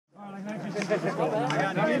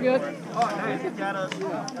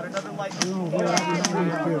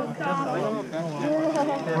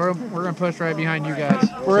We're gonna push right behind you guys.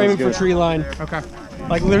 We're aiming for tree line. Okay.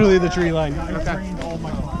 Like literally the tree line. Okay.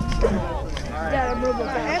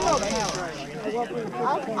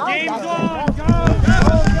 Game's on! Go!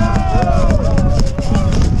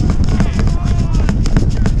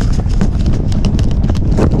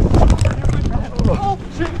 Go! Oh,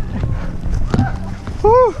 shit.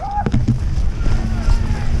 Woo.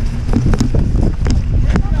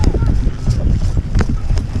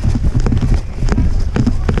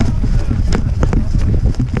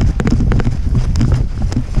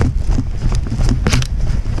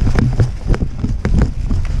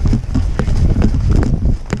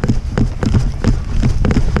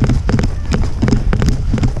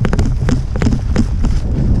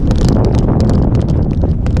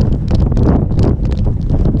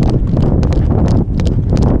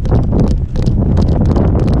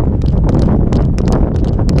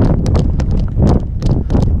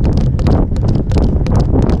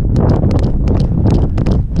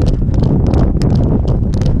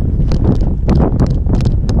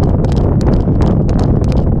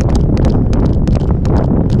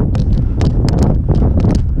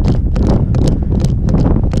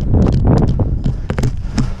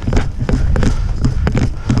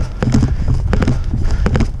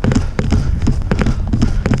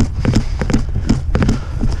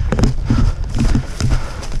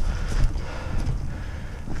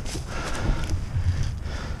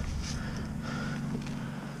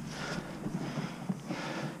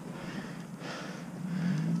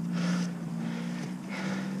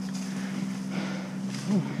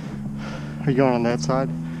 Are you going on that side?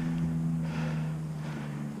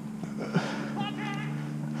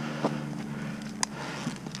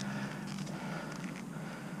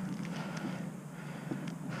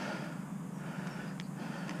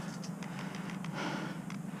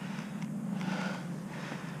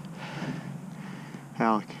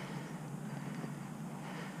 Alec.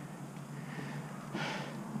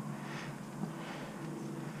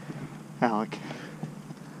 Alec.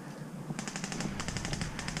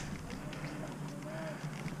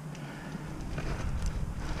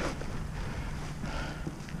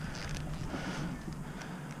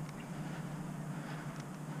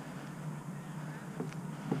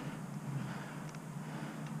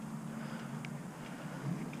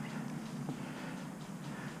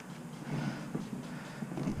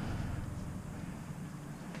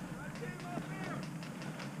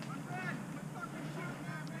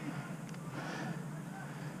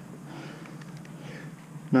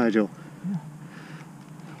 Nigel,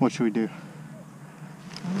 what should we do?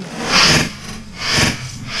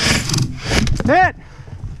 Hit!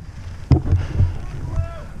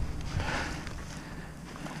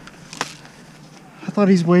 I thought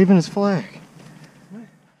he's waving his flag.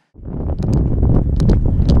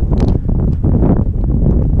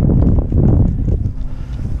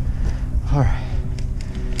 All right.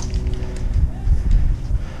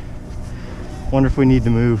 Wonder if we need to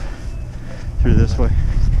move through this way.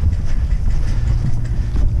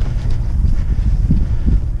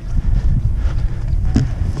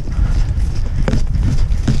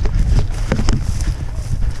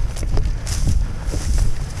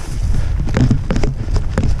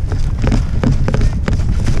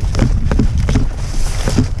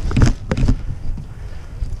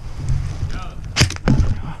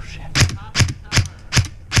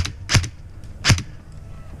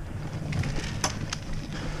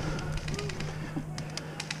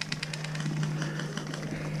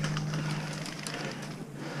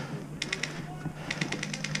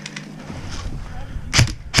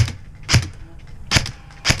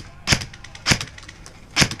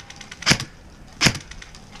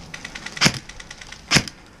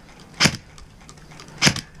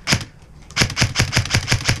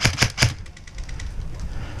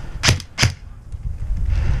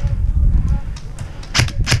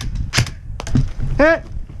 Hit!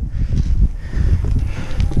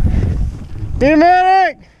 Need a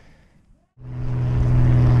medic!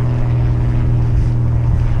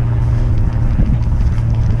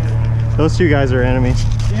 Those two guys are enemies.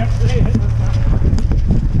 Yep.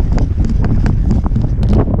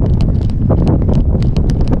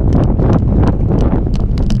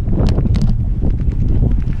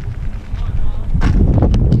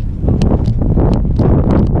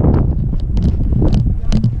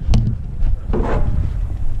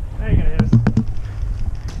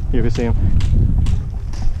 You ever see him?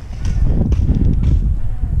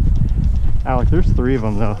 Alec, there's 3 of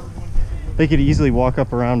them though. They could easily walk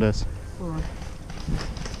up around us.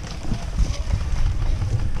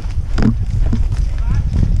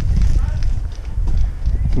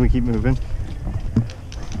 keep moving?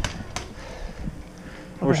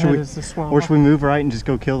 Or should we? Or should we move right and just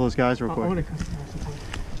go kill those guys real quick?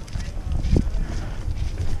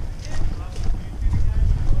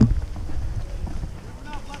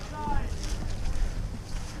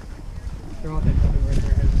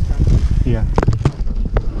 Yeah.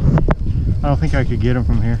 I don't think I could get him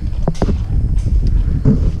from here.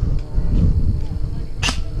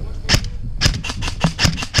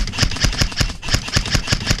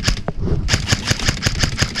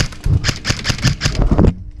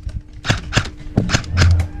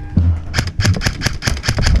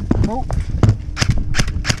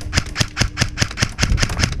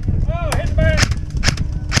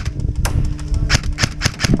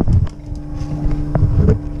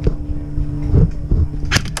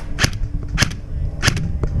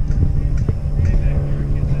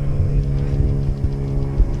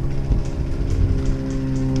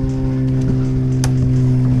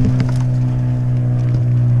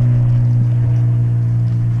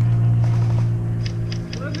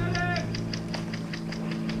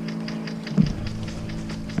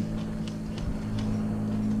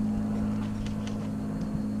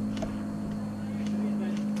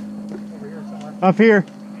 Up here.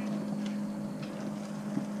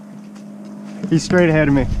 He's straight ahead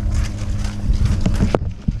of me.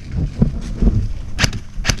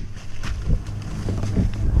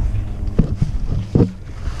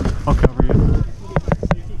 I'll cover you.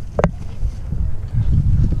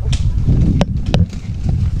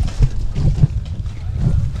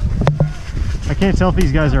 I can't tell if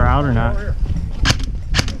these guys are out or not.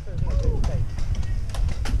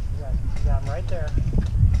 Got him right there.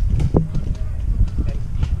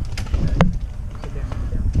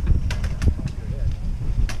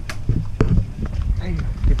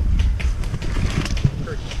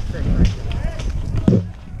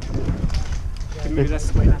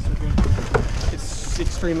 It's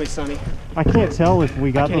extremely sunny. I can't tell if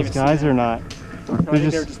we got those guys or not. No, I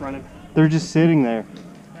think they're just running. They're just sitting there.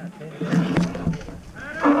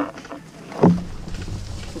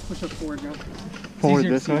 We'll push up forward now. Forward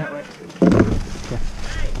this way. Okay.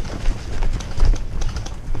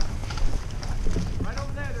 Right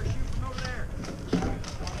over there, they're shooting over there.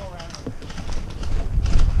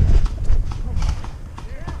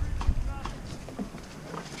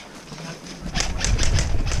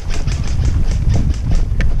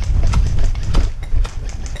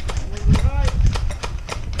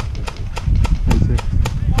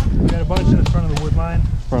 We got a bunch in the front of the wood line.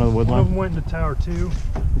 Front of the wood One of line. them went into Tower 2.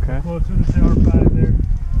 Okay. Close to the Tower 5 there.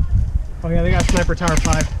 Oh yeah, they got sniper tower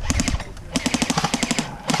 5.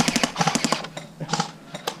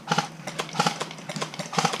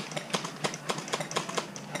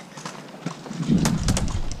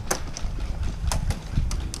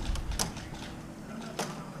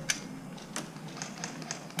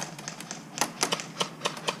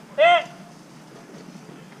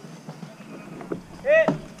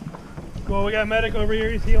 Well, we got medic over here.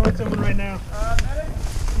 He's healing someone right now. Medic?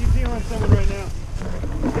 He's healing someone right now.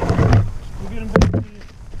 We'll get him back to you.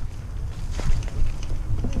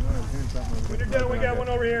 When you're done, we got one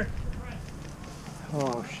over here.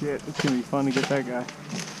 Oh shit, it's gonna be fun to get that guy.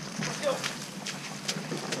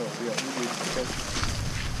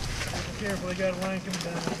 Be careful, they got a line coming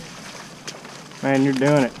down. Man, you're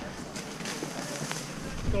doing it.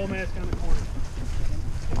 Skull mask on the corner.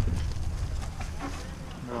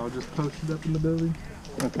 I'll just post it up in the building.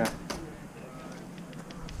 Okay.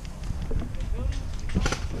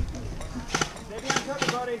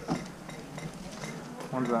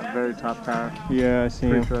 One's that very top tower. Yeah, I see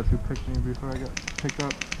Pretty him. sure that's who picked me before I got picked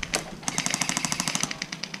up.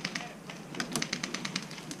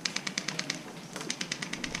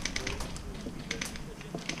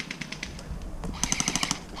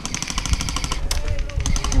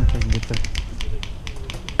 I can get that.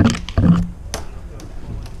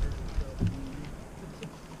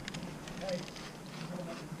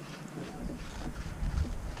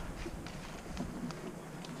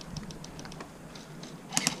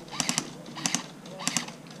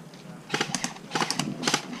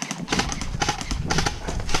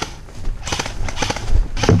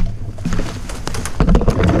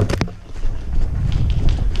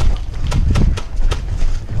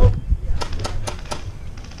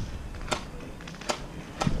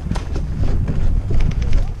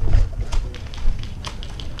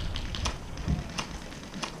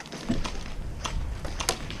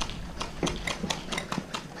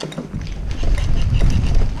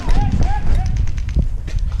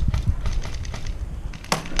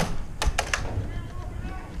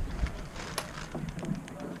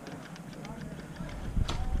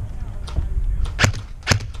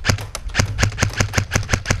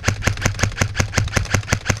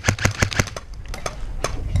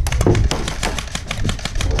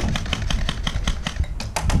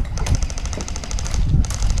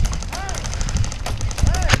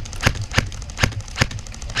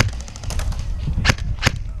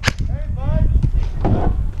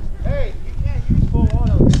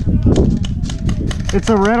 It's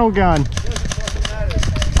a rental gun.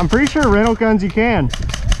 I'm pretty sure rental guns you can.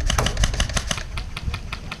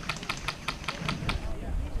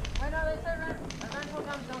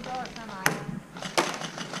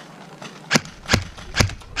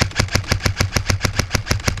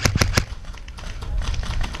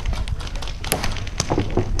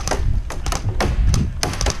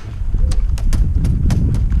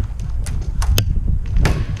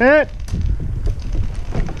 Hit!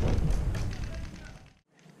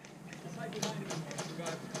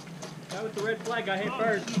 That was the red flag I hit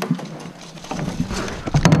first.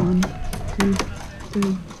 1, 2,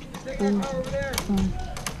 3, 4, 5,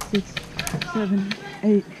 6, 7,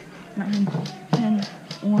 8, 9, 10.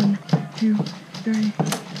 1, 2, 3,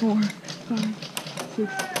 4, 5,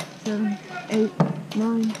 6, 7, 8,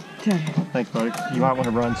 9, 10. Thanks, buddy. You might want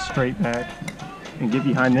to run straight back and get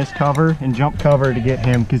behind this cover and jump cover to get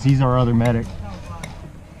him because he's our other medic.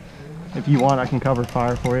 If you want, I can cover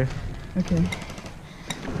fire for you. Okay.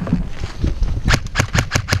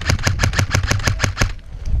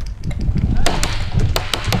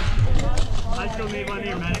 I still need one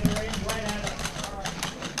here, medic.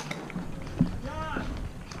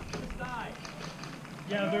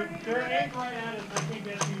 Yeah, they're aimed right at us. I can't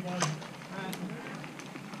get me one.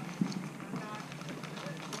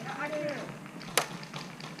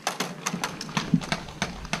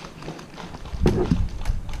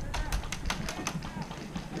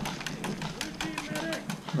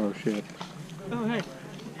 Oh shit. Oh, hey.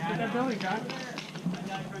 Get that building, guy.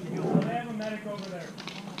 They have a medic over there.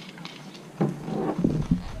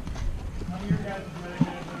 I'm your guys' medic.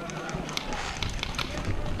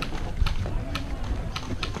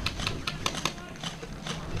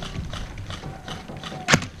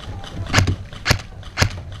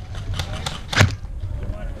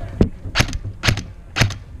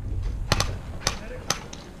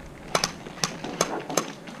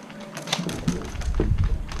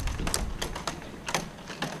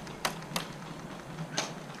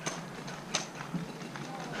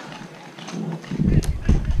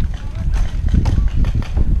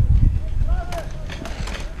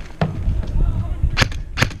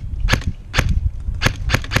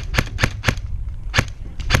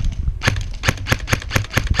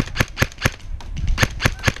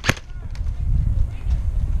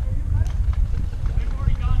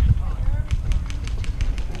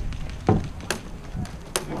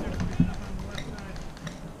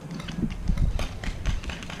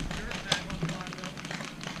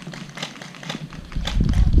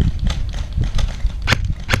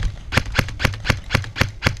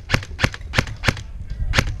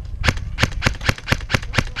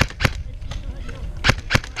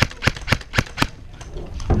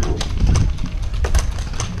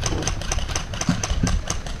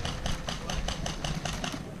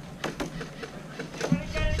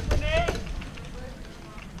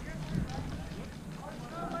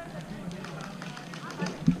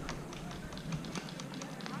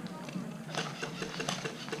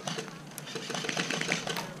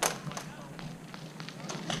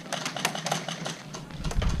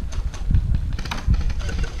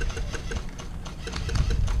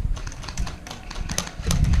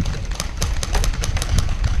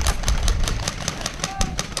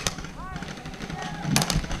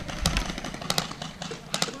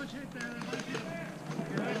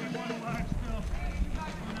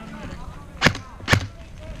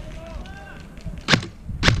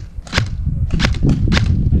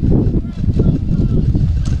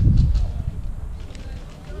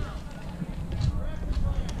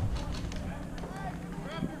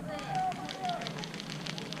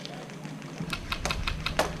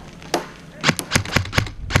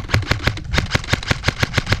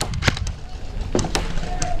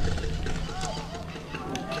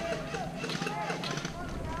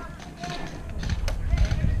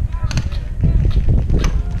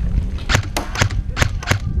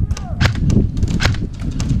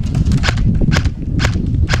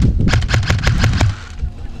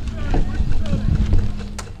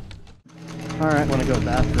 Alright, want to go to the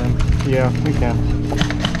bathroom? Yeah, we can.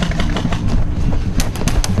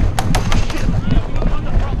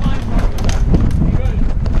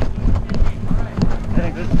 I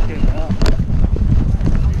think this is getting up.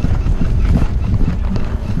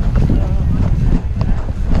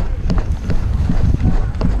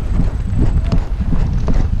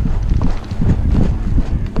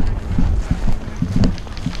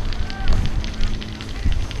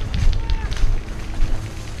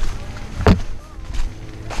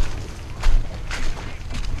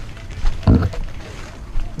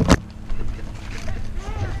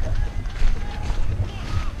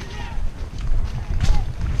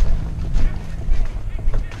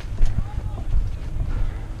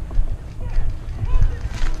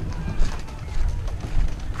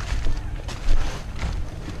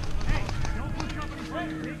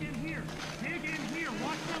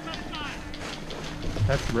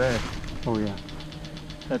 red. Oh yeah.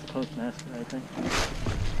 That's postmaster, I think.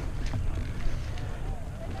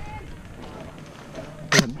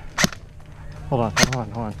 Good. Hold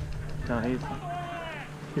on. No,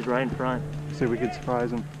 he's right in front. See if we could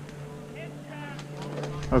surprise him.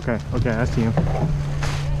 Okay, I see him.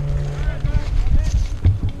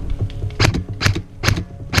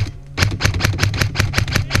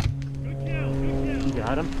 You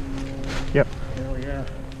got him? Yep. Hell yeah.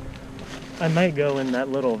 I might go in that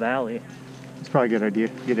little valley. It's probably a good idea.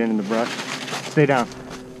 Get in the brush. Stay down.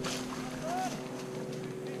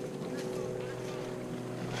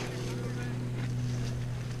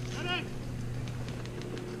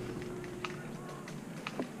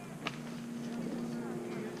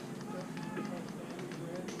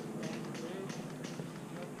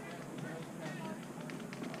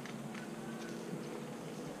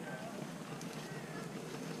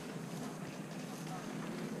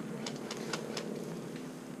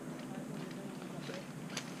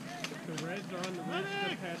 The reds are on the ridge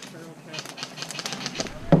just past Feral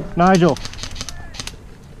Castle.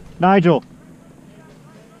 Nigel!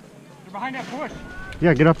 They're behind that bush.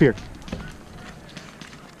 Yeah, get up here.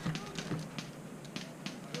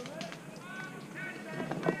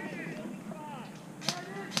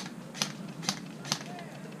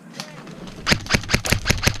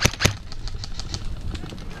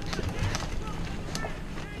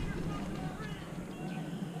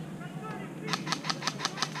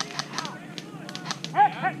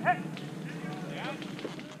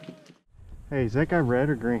 Hey, is that guy red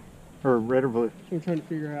or green? Or red or blue? That's what I'm trying to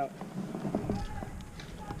figure out.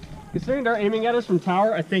 Considering they're aiming at us from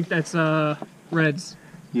tower, I think that's reds.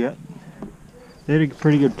 Yep. They had a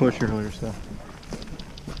pretty good push earlier, so.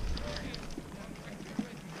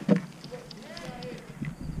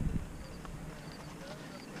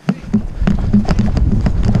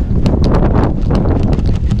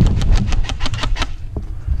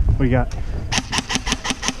 What do you got?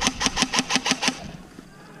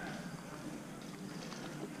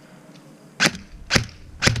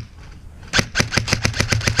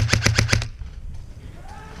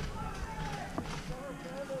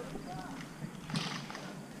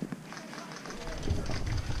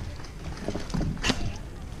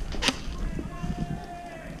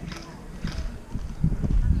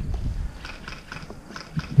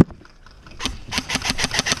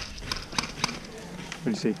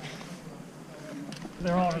 What do you see?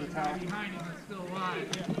 They're all over the tower. Behind him, it's still alive.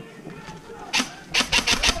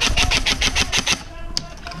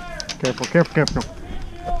 Careful.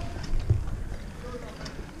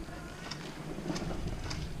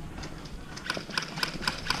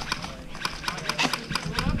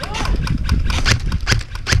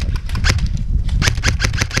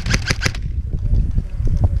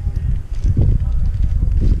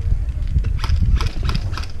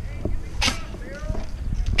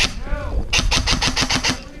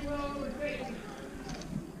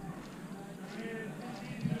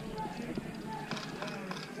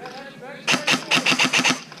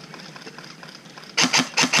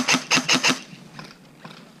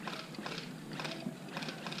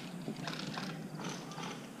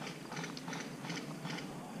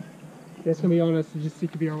 It's gonna be on us to just see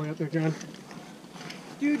if be our way up there, John.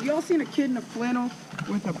 Dude, y'all seen a kid in a flannel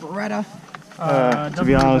with a Beretta? To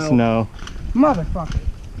be honest, no. Motherfucker.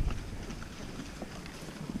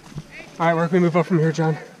 Alright, where can we move up from here,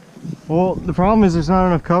 John? Well, the problem is there's not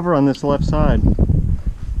enough cover on this left side.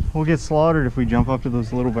 We'll get slaughtered if we jump up to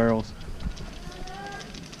those little barrels.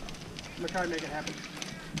 I'm gonna try to make it happen.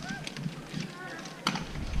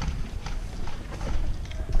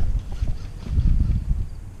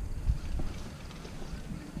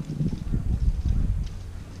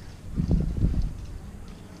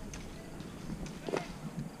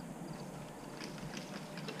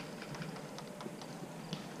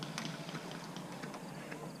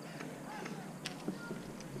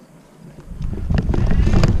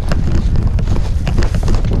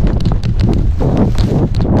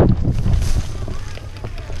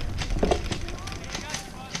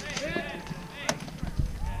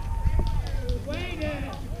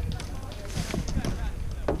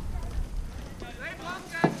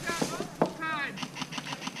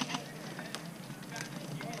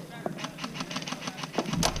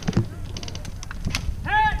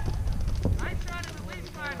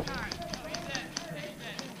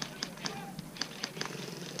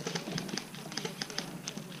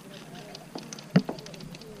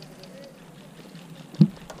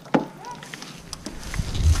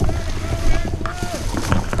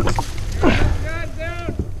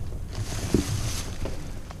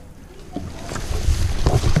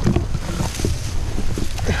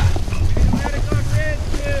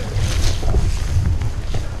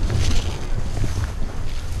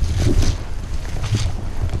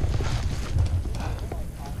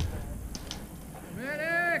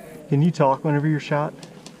 Can you talk whenever you're shot?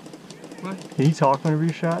 What? Can you talk whenever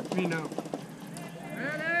you're shot? Me no.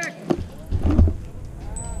 Medic!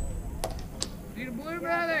 Need a blue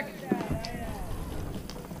medic!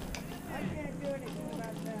 I can't do anything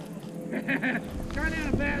about that. Turn in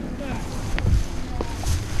a bad spot.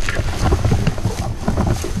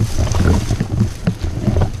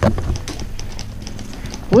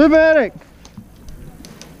 Blue medic!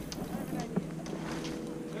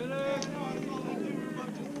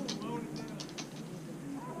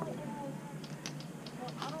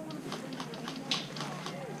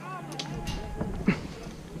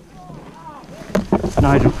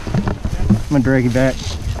 Nigel, I'm gonna drag you back.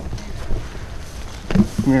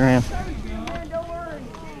 Come here, Ham.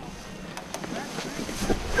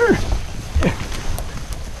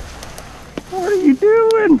 What are you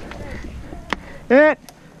doing? Hit!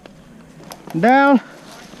 Down!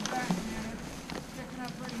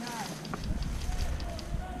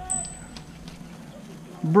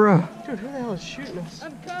 Bruh. Dude, who the hell is shooting us?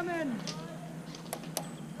 I'm coming.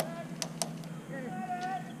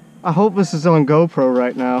 I hope this is on GoPro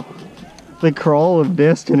right now. The crawl of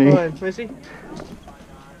destiny. Go ahead, Missy.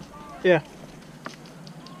 Yeah.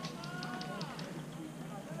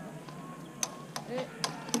 It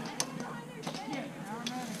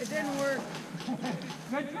didn't work.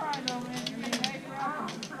 Good try though, man. You made a nice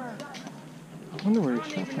round. I wonder where I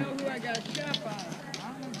he don't shot even know from. who I got shot by.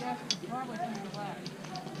 I'm gonna guess it's probably from the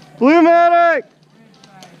left. Blue medic!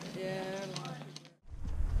 Yeah.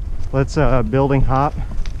 Let's building hop.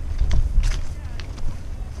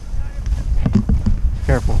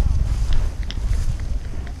 Careful.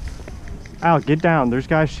 Al, get down. There's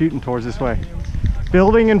guys shooting towards this way.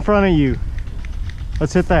 Building in front of you.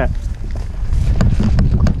 Let's hit that.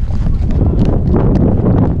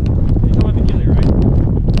 You're talking about the ghillie, right?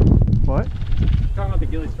 What? You're talking about the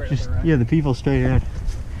ghillie straight Just up there, right? yeah, the people straight ahead.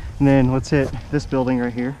 And then let's hit this building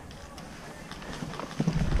right here.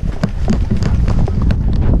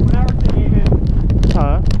 When I were to game in,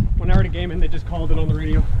 Huh? when I were to game in, they just called it on the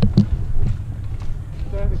radio.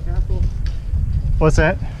 Do I have a castle? What's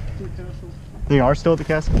that? Two castles. They are still at the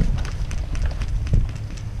castle?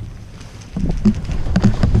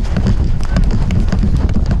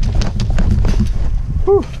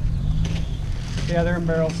 Whew. Yeah, they're in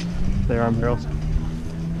barrels. They are on barrels.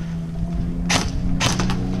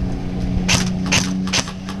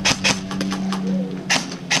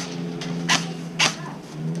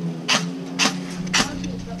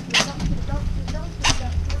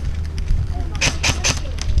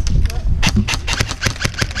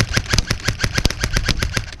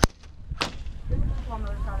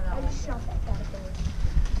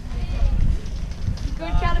 Good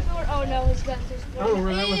caterpillar? Oh no, his gun's just I don't know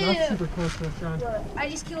where that was. That's super close to us, John. I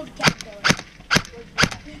just killed a caterpillar.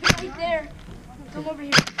 Right there. Come over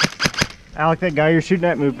here. Alec, that guy you're shooting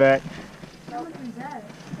at moved back.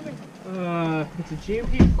 It's a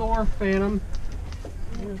GMP4 Phantom.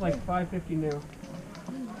 It was like $550 new. And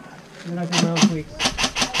then I did my own tweaks.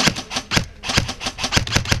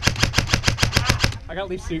 I got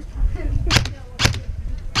leaf suit.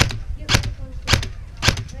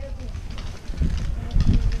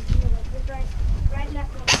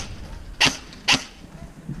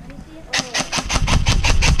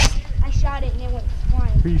 I shot it and it went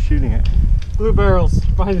flying. Who are you shooting at? Blue barrels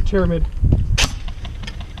behind the pyramid.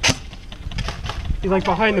 He's like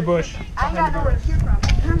behind the bush. I got nowhere to shoot from.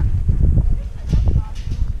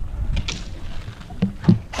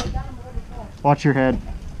 Watch your head.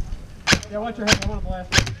 Yeah, watch your head. I want to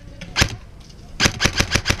blast it.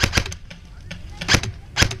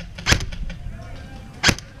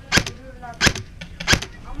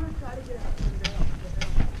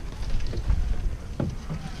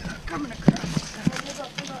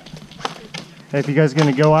 Hey, if you guys are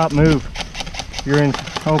gonna go out, move. You're in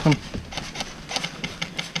open.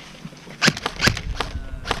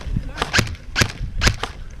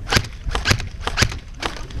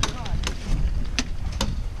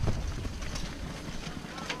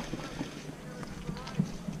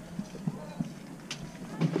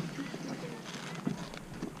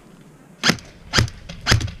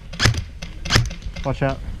 Watch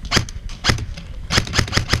out.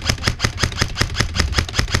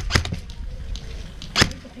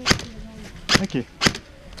 Thank you.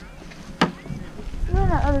 No,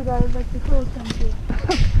 that other guy was like the coolest one too.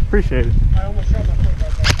 Appreciate it. I almost shot my foot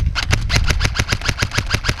right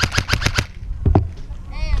there.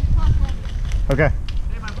 Hey, I'm top level. Okay.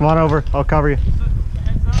 Come on over. I'll cover you.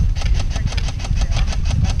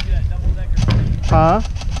 Huh?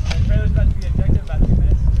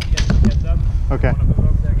 Okay.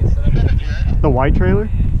 The white trailer?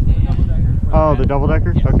 Oh, the double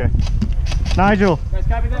decker? Okay. Nigel, Guys,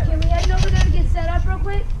 copy that? Can we head over there to get set up real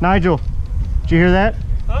quick? Nigel, did you hear that?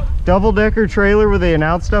 Huh? Double-decker trailer where they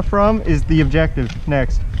announce stuff from is the objective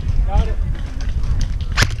next. Got it.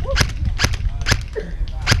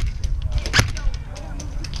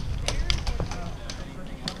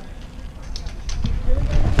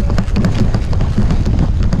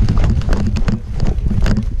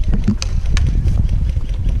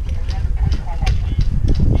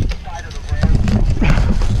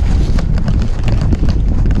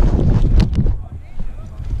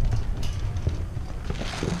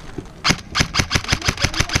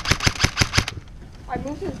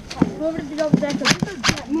 Go over to the double decker.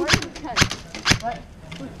 Move to the tent. What?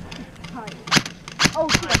 Oh,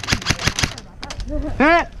 shit.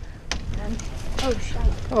 Eh! Oh, shit.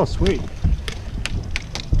 Oh, sweet.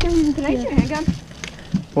 Can I use your handgun?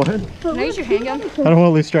 What? Can I use your handgun? I don't want to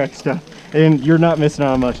lose track of stuff. And you're not missing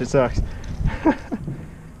out on much. It sucks.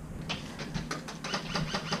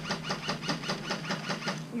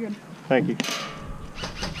 You're good. Thank you.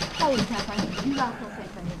 Holy crap, you got to say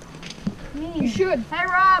thing. You should. Hey,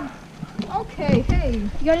 Rob. Okay, hey.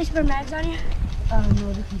 You got any spare mags on you? No,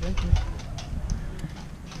 this is empty.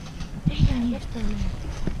 Dang, I need spare mags.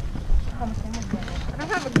 I don't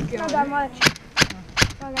have a gun. Not that much.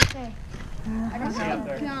 What I gotta say? I don't have a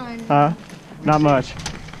gun. Not much.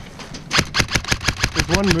 There's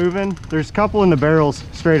one moving. There's a couple in the barrels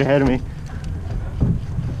straight ahead of me.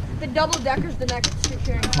 The double decker's the next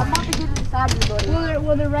securing. I'm about to get inside your buddy.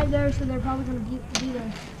 Well, they're right there, so they're probably gonna be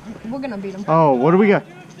there. We're gonna beat them. Oh, what do we got?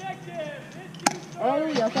 Oh, there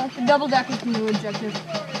we go. The double decker's the new objective.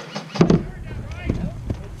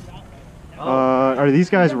 Are these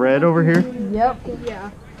guys red over here? Yep.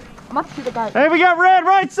 Yeah. I'm about to shoot the guy. Hey, we got red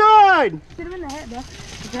right side! Shoot him in the head, bro.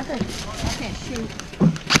 Exactly. I can't shoot.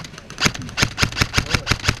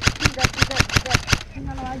 Shoot that. I'm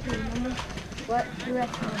not allowed to, remember? What? You're right.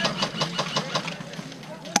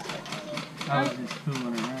 I was just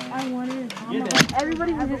fooling around. I wanted it.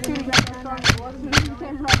 Everybody was just shooting back the song. You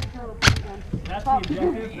came right to kill the That's the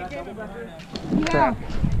objective? That double decker? Yeah.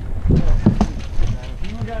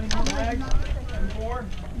 Anyone got any more bags? Four?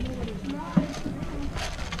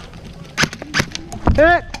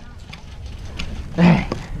 Hit! Dang.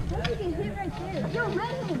 Yo,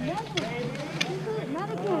 Medican.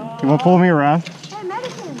 You want to pull me around? Hey,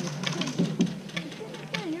 Medican.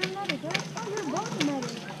 You're a medic, right? Oh, you're both a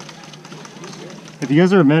medic. If you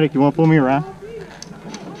guys are a medic, you want to pull me around?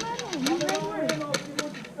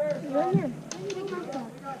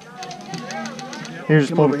 Here,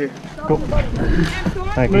 just pull over here. Cool.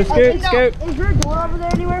 Thank you. Scoot. Is there a door over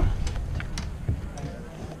there anywhere?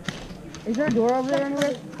 Is there a door over there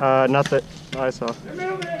anywhere? Not that I saw.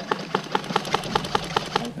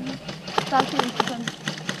 Stop shooting.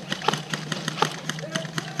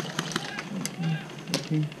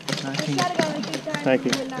 Thank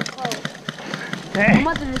you. I'm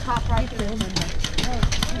about to just hop right through.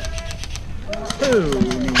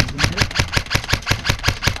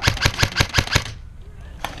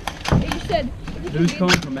 You said. Who's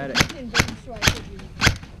calling for medic?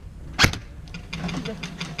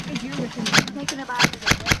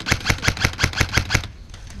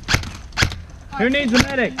 Who needs a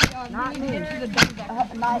medic? Not me.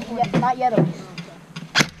 Not yet.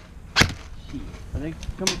 Are they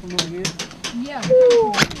coming from over here? Yeah.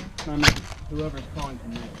 I mean, whoever's calling for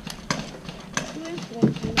medic.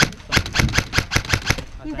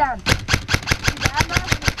 He's down.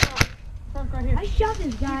 I shot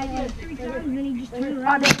this guy like 3 times and then he just turned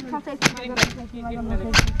around.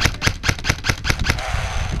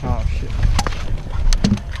 Oh, shit.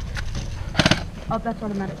 Oh, that's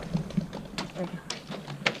automatic.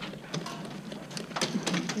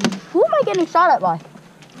 Who am I getting shot at by?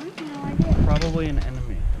 Probably an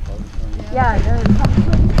enemy. Yeah, That's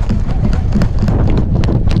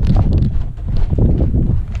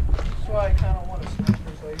why I kind of want a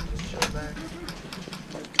sniper so I can just chill back.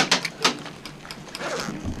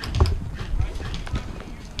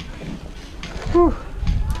 Whew.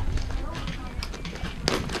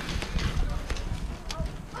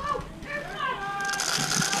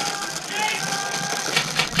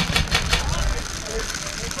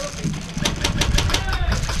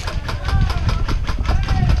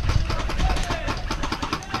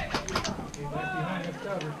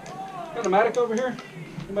 Got a medic over here?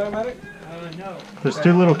 Anybody a medic? No. There's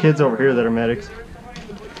 2 little kids over here that are medics.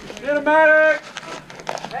 Get a medic!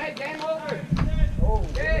 Hey, game over.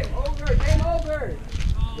 Game over. Game over.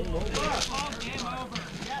 Game over.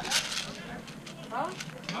 Huh?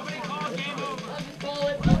 Nobody called game over. I'll just call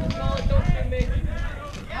it. Don't shoot me.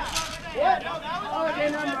 What? Oh, okay,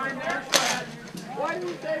 never mind. Why didn't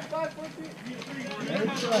say 5 foot feet? That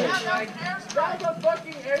was a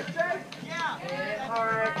fucking airstrike? Yeah.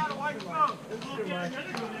 Alright.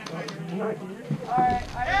 Alright.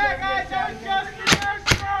 Yeah, guys, that was just an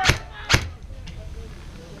airstrike!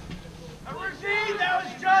 I repeat, that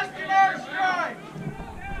was just an airstrike!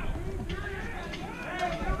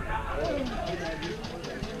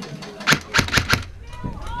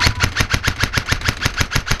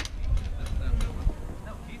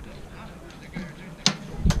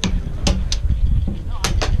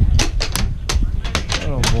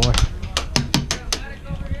 Oh boy.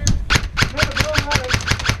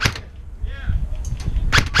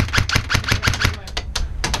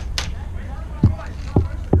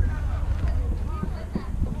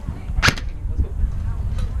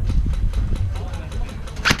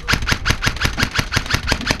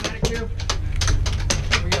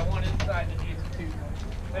 We got one inside that needs two.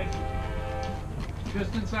 Thank you.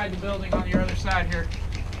 Just inside the building on your other side here.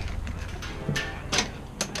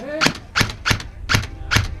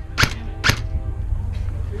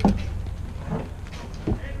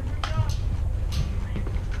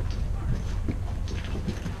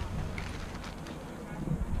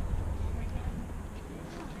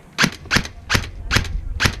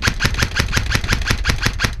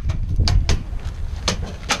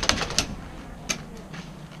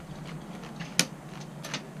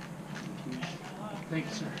 Thank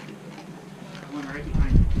you, sir. One right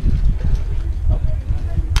behind you.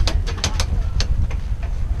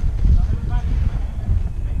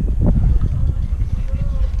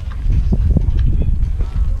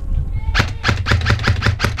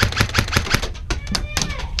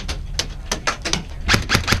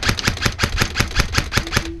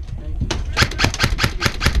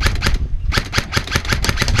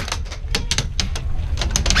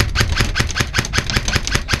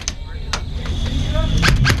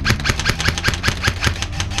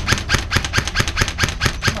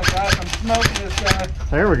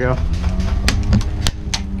 There we go.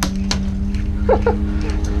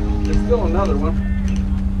 There's still another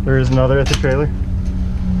one. There is another at the trailer.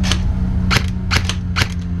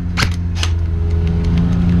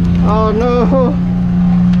 Oh no!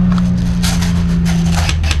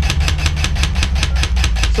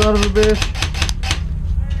 Son of a bitch.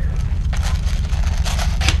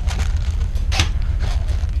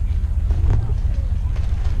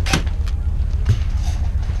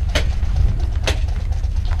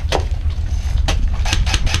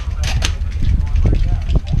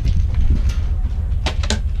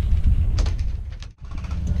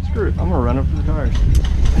 Screw it, I'm gonna run up to the tires.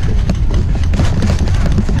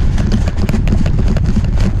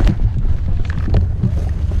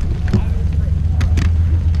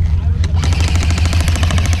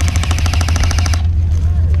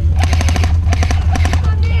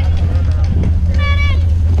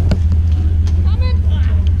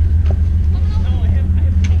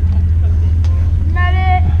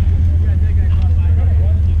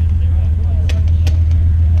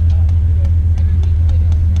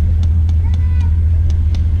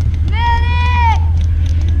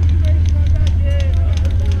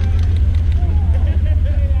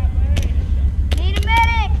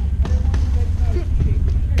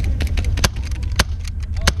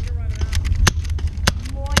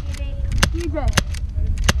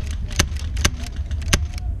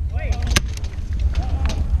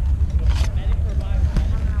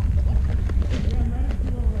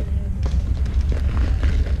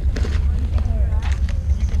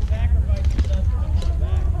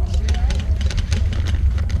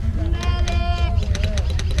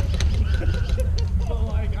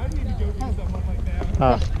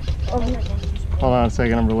 Hold on a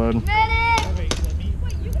second, I'm reloading.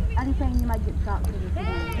 I think you might get shot.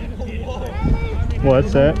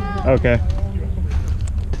 What's that? Okay.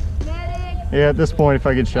 Yeah, at this point, if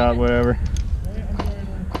I get shot, whatever.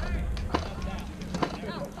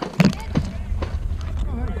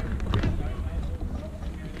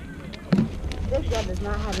 This gun does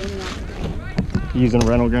not have any option. Using a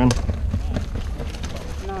rental gun.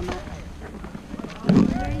 No, I'm not.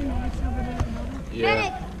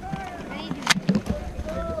 Yeah.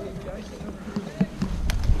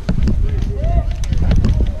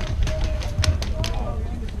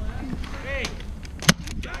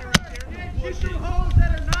 Shoot some holes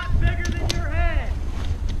that are not bigger than your head.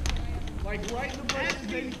 Like right in the bushes,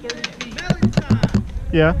 maybe 30 feet. Belly time.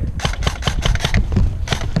 Yeah.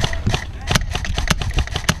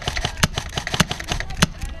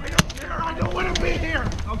 I don't want to be here.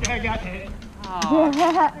 Okay, I got hit.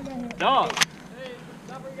 Dog.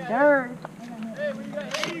 Dirt.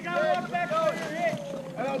 Hey, you got one back over your hit.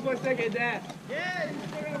 knows what's taking that. Yeah, you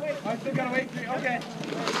still gotta wait. I still gotta wait. Okay.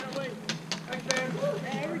 Thanks, man.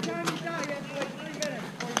 Hey, every time you die, you have to wait 3 minutes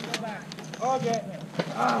before you go back. Okay.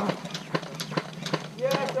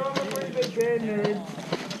 Yeah, so I'm a pretty big band nerd.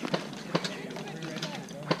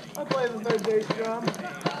 I play the third bass drum.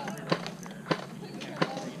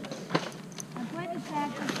 I played the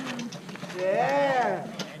saxophone. Yeah.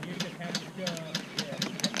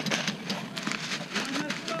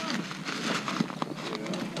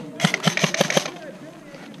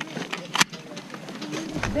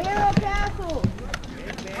 Barrel castle.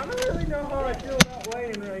 I don't really know how I feel about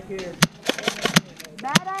laying right here.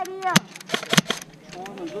 Bad idea.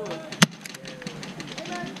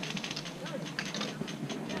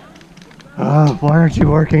 Oh, why aren't you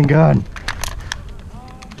working gun?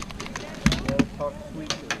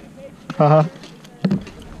 Uh-huh.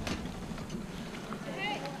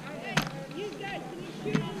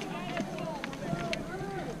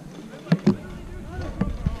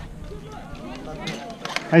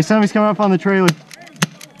 Hey, somebody's coming up on the trailer.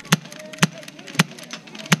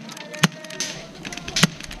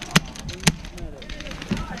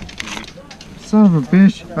 Son of a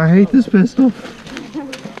bitch, I hate this pistol.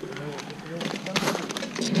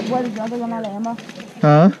 What, is the other one out of ammo?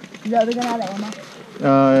 Huh? Is the other gun out of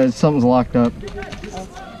ammo? Something's locked up. I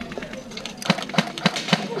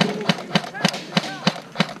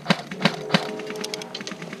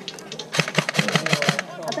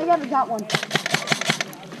think I just got one.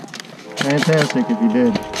 Fantastic if you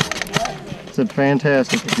did. I said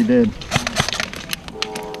fantastic if you did.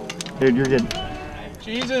 Dude, you're good.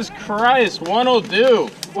 Jesus Christ, one'll do.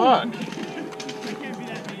 Fuck.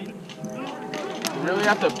 You really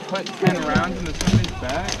have to put 10 rounds into somebody's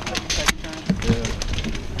back? Yeah.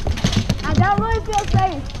 I don't really feel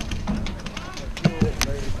safe.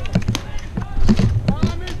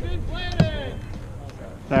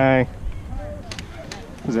 Dang.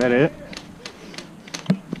 Is that it?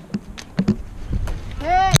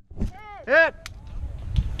 Hey! Hit!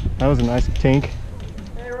 That was a nice tink.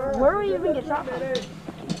 Where were you even get shot from?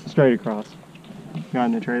 Straight across. Got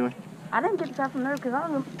in the trailer. I didn't get shot from there because I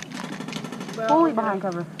was fully behind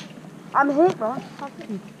cover. I'm hit, bro.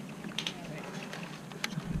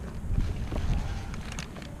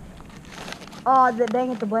 Oh,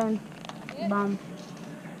 dang it, the blame bomb.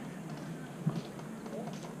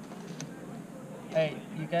 Hey,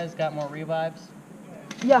 you guys got more revives?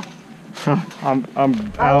 Yeah. I'm I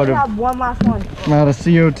out only of have one last one. I'm out of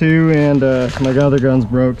CO2 and my other gun's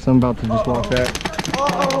broke, so I'm about to just walk back.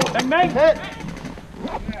 Bang, bang. Hit.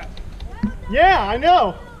 Yeah, I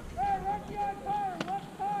know.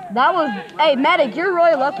 That was, hey, medic, you're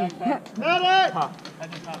really lucky. Medic! I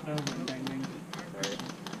just hopped over the thing.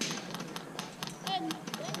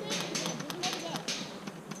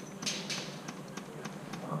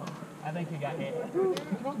 I think you got hit.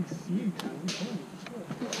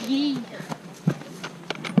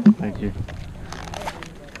 Thank you.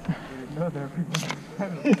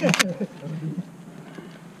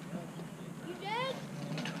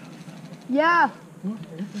 Yeah.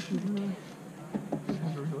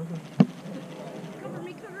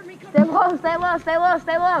 Stay low, stay low, stay low,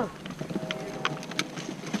 stay low.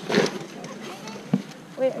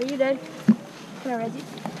 Wait, are you dead? Can I res you?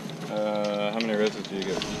 How many reses do you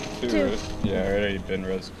get? Two. Res? Yeah, I already been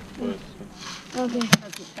res. Okay.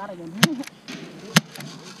 Got it again.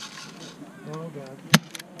 Oh, God.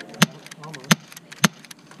 Almost.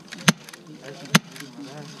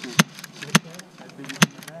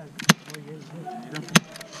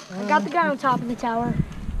 I got the guy on top of the tower.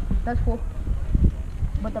 That's cool.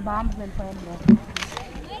 But the bomb's been planted there.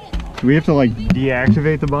 Do we have to like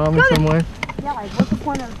deactivate the bomb in some way? Yeah, like what's the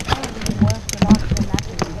point of playing if it works? The bomb's been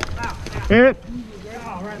activated. Hit!